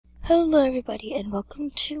Hello everybody and welcome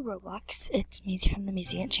to Roblox. It's Musi from the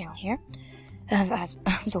Museant channel here, as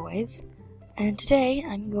always. And today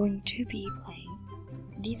I'm going to be playing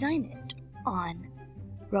Design It on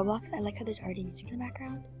Roblox. I like how there's already music in the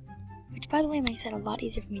background, which by the way makes it a lot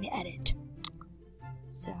easier for me to edit.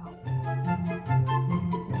 So, hold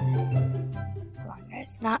on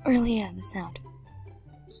guys, not really the sound.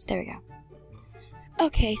 So there we go.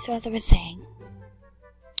 Okay, so as I was saying,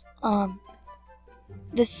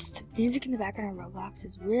 this music in the background of Roblox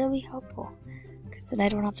is really helpful because then I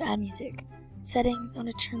don't have to add music. Settings, I'm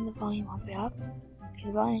going to turn the volume all the way up. Okay,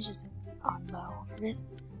 the volume is just on low on purpose.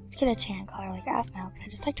 Let's get a tan color like Aphmau because I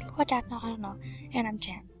just like to look like Aphmau, I don't know. And I'm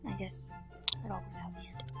tan, I guess it all works out in the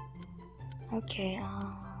end. Okay,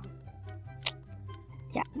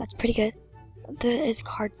 yeah, that's pretty good. There is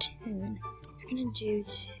cartoon. If you're going to do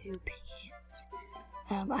 2 pants,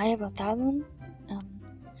 I have 1,000.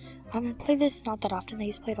 I'm gonna play this not that often. I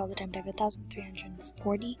used to play it all the time, but I have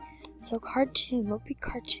 1,340. So cartoon, what would be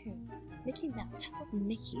cartoon? Mickey Mouse. How about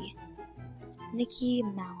Mickey? Mickey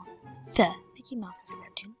Mouse. Mickey Mouse is a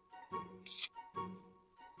cartoon.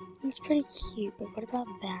 It's pretty cute, but what about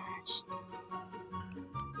that?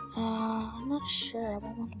 I'm not sure. I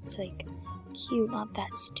want one that's like cute, not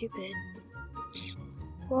that stupid.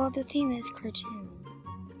 Well, the theme is cartoon,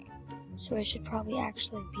 so I should probably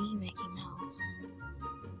actually be Mickey Mouse.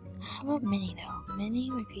 How about Minnie though?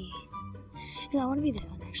 Minnie would be... No, I want to be this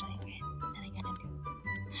one actually. Okay, then I gotta do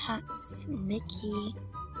hats, Mickey.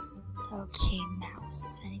 Okay,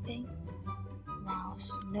 mouse. Anything?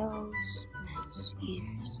 Mouse, nose, mouse,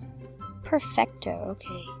 ears. Perfecto,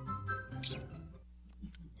 okay.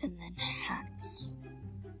 And then hats.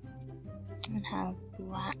 I'm gonna have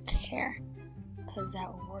black hair, because that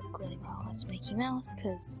will work really well. That's Mickey Mouse,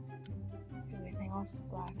 because everything else is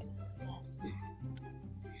black, so yes.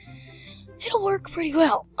 It'll work pretty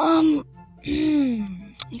well. I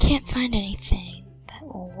can't find anything that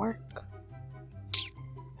will work.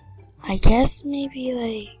 I guess maybe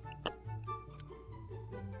like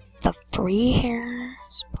the free hair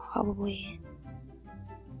is probably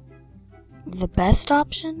the best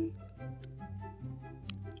option.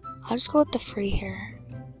 I'll just go with the free hair.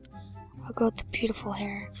 I'll go with the beautiful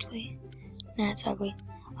hair actually. Nah, it's ugly.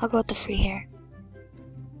 I'll go with the free hair.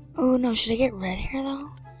 Oh no, should I get red hair though?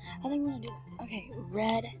 I think I'm gonna do it. Okay,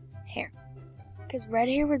 red hair. Because red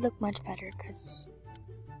hair would look much better, because,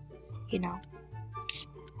 you know.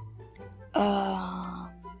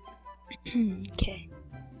 Okay.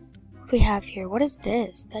 What do we have here? What is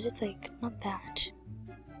this? That is like, not that.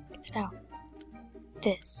 Get it out.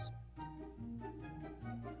 This.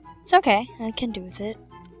 It's okay. I can do with it.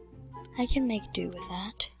 I can make do with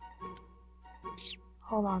that.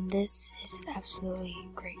 Hold on, this is absolutely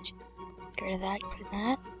great. Get rid of that, put in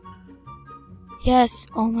that. Yes,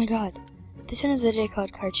 oh my god. This one is the J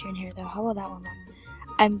Code cartoon here though. How about that one?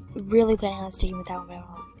 I'm really planning on sticking with that one, but I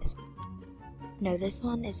don't like this one. No, this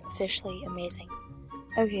one is officially amazing.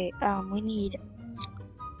 Okay, we need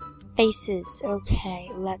faces. Okay,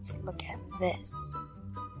 let's look at this.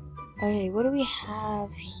 Okay, what do we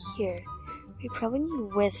have here? We probably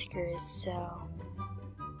need whiskers, so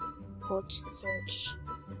we'll search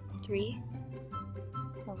 3.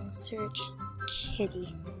 Then we'll search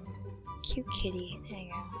kitty. Cute kitty. There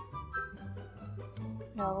you go.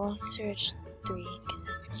 No, we'll search 3 because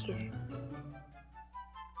that's cuter.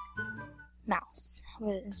 Mouse. How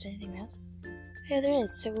about is there anything mouse? Yeah, there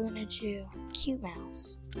is. So we're gonna do cute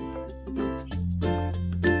mouse.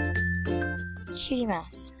 Cutie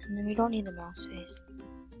mouse. And then we don't need the mouse face.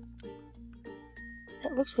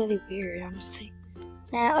 That looks really weird, honestly.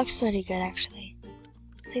 Nah, it looks pretty good actually.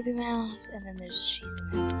 Sleepy mouse, and then there's sheathy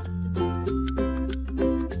mouse.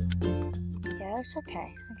 That's okay.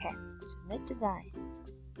 Okay, submit design.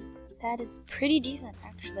 That is pretty decent,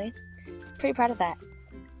 actually. Pretty proud of that.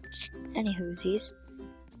 Any whoosies.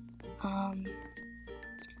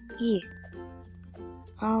 Yeah.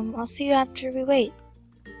 I'll see you after we wait.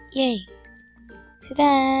 Yay. See you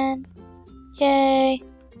then. Yay.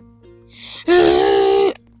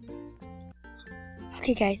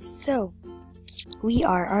 Okay, guys, so we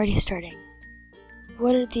are already starting.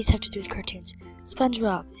 What do these have to do with cartoons?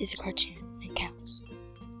 SpongeBob is a cartoon. Counts.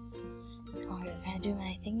 Okay, can I do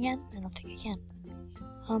my thing again? I don't think I can.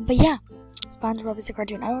 But yeah, SpongeBob is a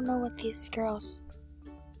cartoon. I don't know what these girls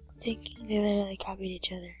think. They literally copied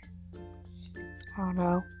each other. I don't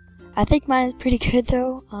know. I think mine is pretty good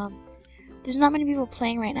though. There's not many people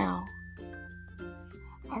playing right now.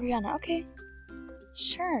 Ariana, okay.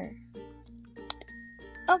 Sure.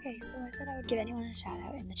 Okay, so I said I would give anyone a shout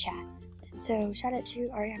out in the chat. So shout out to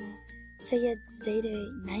Ariana Sayed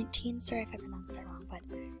Zayde 19. Sorry if I pronounced that wrong, but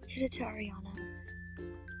shout out to Ariana.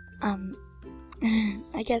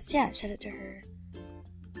 I guess, yeah, shout out to her.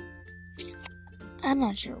 I'm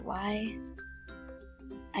not sure why.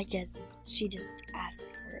 I guess she just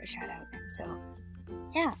asked for a shout out, and so,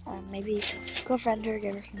 yeah, maybe go friend her,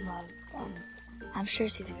 give her some love. I'm sure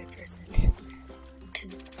she's a good person.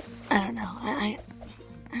 Cause, I don't know, I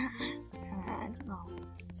don't know.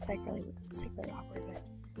 It's like really awkward, but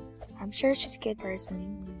I'm sure she's a good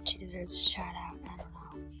person. She deserves a shout out. I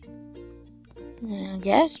don't know. I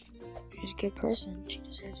guess she's a good person. She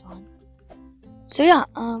deserves one. So yeah,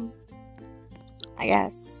 I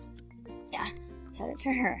guess, yeah, shout out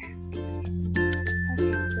to her.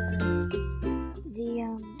 Okay,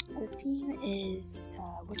 the theme is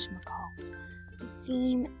whatchamacall. The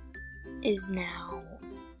theme is now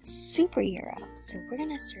superhero. So we're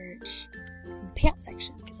gonna search in the payout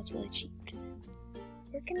section because that's really cheap.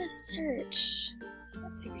 We're gonna search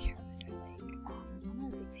what superhero do I like. I'm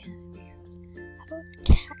not a big fan of superheroes. How about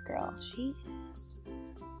Catgirl? She is.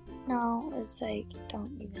 No, it's like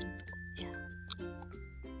don't even. Yeah.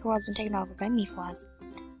 The world's been taken over by Meeflaws.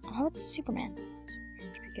 How about Superman?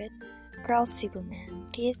 Superman should be good. Girl Superman.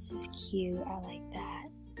 This is cute. I like that.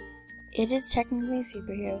 It is technically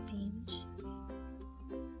superhero themed.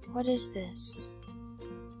 What is this?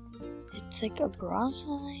 It's like a bra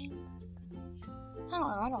line. I don't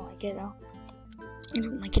know. I don't like it though. I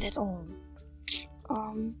don't like it at all. I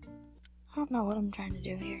don't know what I'm trying to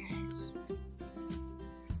do here, guys.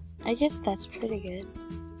 I guess that's pretty good.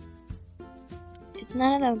 It's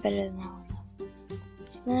none of them better than that one though.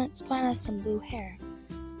 So then let's find us some blue hair.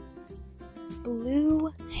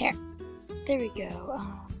 Blue hair. There we go.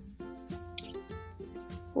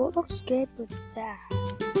 What looks good with that?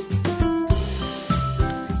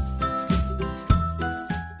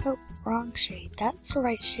 Oh, wrong shade. That's the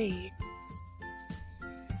right shade.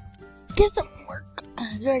 Guess that won't work.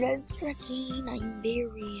 Sorry guys, stretching. I'm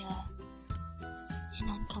very in an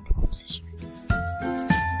uncomfortable position.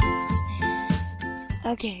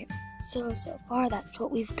 Okay, so far that's what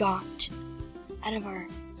we've got out of our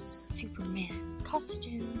Superman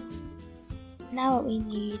costume. Now what we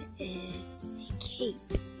need is a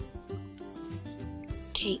cape.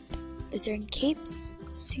 Cape. Is there any capes?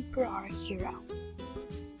 Super our hero.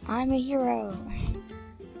 I'm a hero.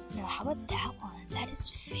 No, how about that one? That is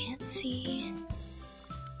fancy.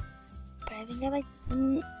 But I think I like this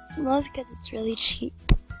one most because it's really cheap.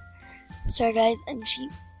 Sorry guys, I'm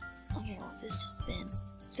cheap. Okay, well this just spin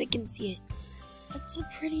so you can see it. That's a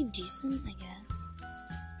pretty decent, I guess.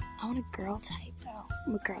 I want a girl type though.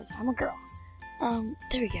 I'm a girl.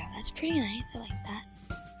 There we go. That's pretty nice. I like that.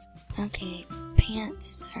 Okay,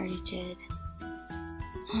 pants already did.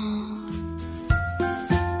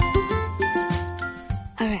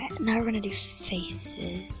 Okay, now we're gonna do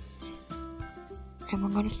faces. And we're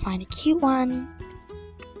gonna find a cute one.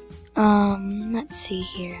 Let's see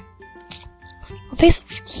here. What face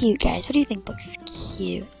looks cute, guys? What do you think looks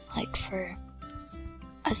cute? Like for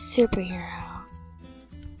a superhero?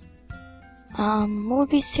 What would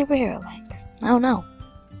be a superhero like? I don't know.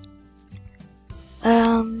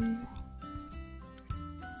 I'm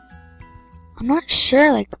not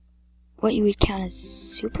sure, like, what you would count as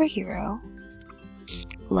superhero.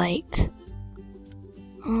 Like,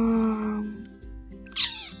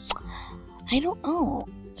 I don't know.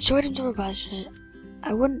 Short and over budget.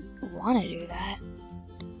 I wouldn't want to do that.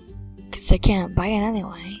 Because I can't buy it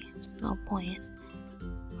anyway. There's no point.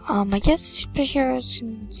 I guess superheroes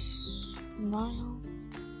can smile.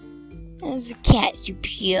 There's a cat, you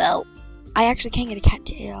peel. I actually can get a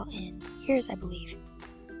cattail in ears, I believe.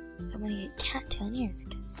 So I'm gonna get cattail in ears,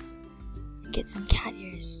 because get some cat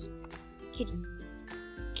ears. Kitty.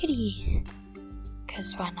 Kitty.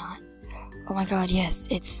 Because why not? Oh my god, yes,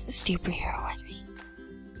 it's a superhero with me.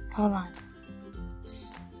 Hold on.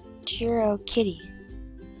 Hero kitty.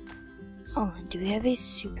 Hold on, do we have a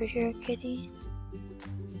superhero kitty?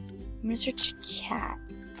 I'm gonna search cat.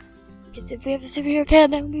 Because if we have a superhero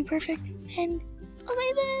cat, that would be perfect. And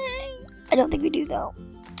amazing! I don't think we do though.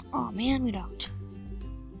 Oh man, we don't.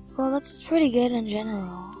 Well, that's pretty good in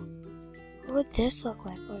general. What would this look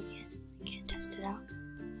like? Oh, I can't test it out.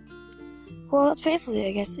 Well, that's basically,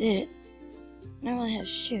 I guess, it. I don't really have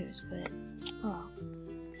shoes, but oh.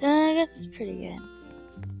 I guess it's pretty good.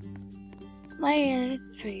 I guess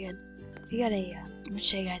it's pretty good. We got a, I'm gonna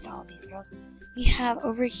show you guys all of these girls. We have,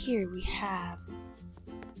 over here, we have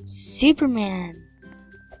Superman.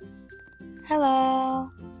 Hello.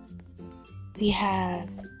 We have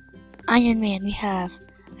Iron Man. We have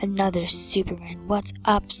another Superman. What's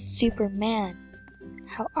up, Superman?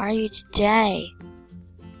 How are you today?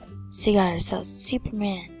 So you got ourselves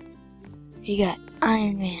Superman. You got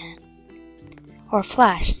Iron Man. Or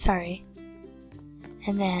Flash, sorry.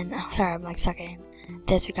 And then, oh, sorry, I'm like sucking.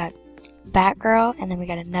 This, we got Batgirl, and then we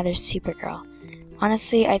got another Supergirl.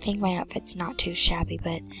 Honestly, I think my outfit's not too shabby,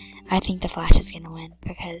 but I think the Flash is gonna win,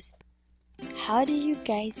 because how do you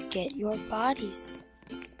guys get your bodies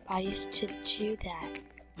to do that?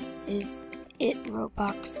 Is it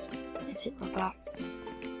Roblox? Is it Roblox?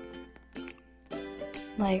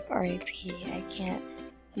 Like, RAP, I can't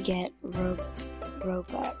get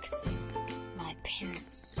Robux. My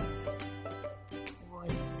parents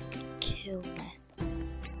would kill me.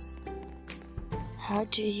 How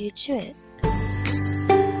do you do it?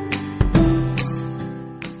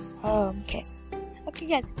 Okay. Okay,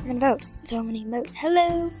 guys, we're gonna vote. So I'm gonna vote.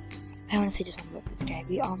 Hello! I honestly just want to vote this guy.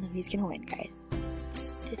 We all know he's gonna win, guys.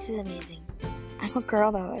 This is amazing. I'm a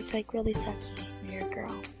girl, though. It's like really sucky when you're a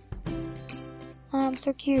girl. I'm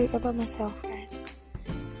so cute. I love myself, guys.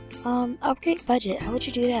 Upgrade budget. How would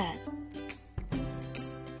you do that?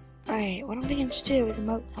 Alright, what am I gonna do is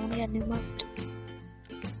emotes. I wanna get a new emote.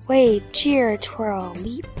 Wave, cheer, twirl,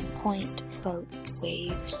 leap, point, float,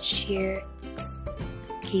 waves, cheer,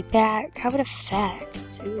 keep back. How about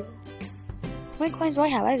effects? Ooh. How many coins do I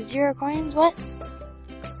have? I have 0 coins? What?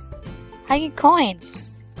 How do you get coins?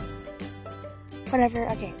 Whatever,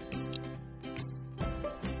 okay.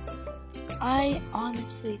 I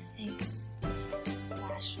honestly think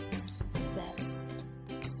Flash was the best.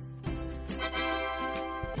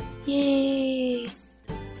 Yay!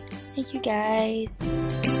 Thank you guys.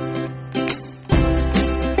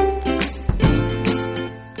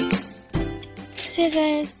 So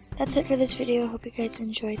guys, that's it for this video. Hope you guys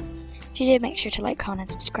enjoyed. If you did, make sure to like, comment,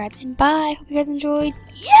 subscribe, and bye. Hope you guys enjoyed.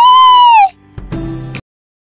 Yeah!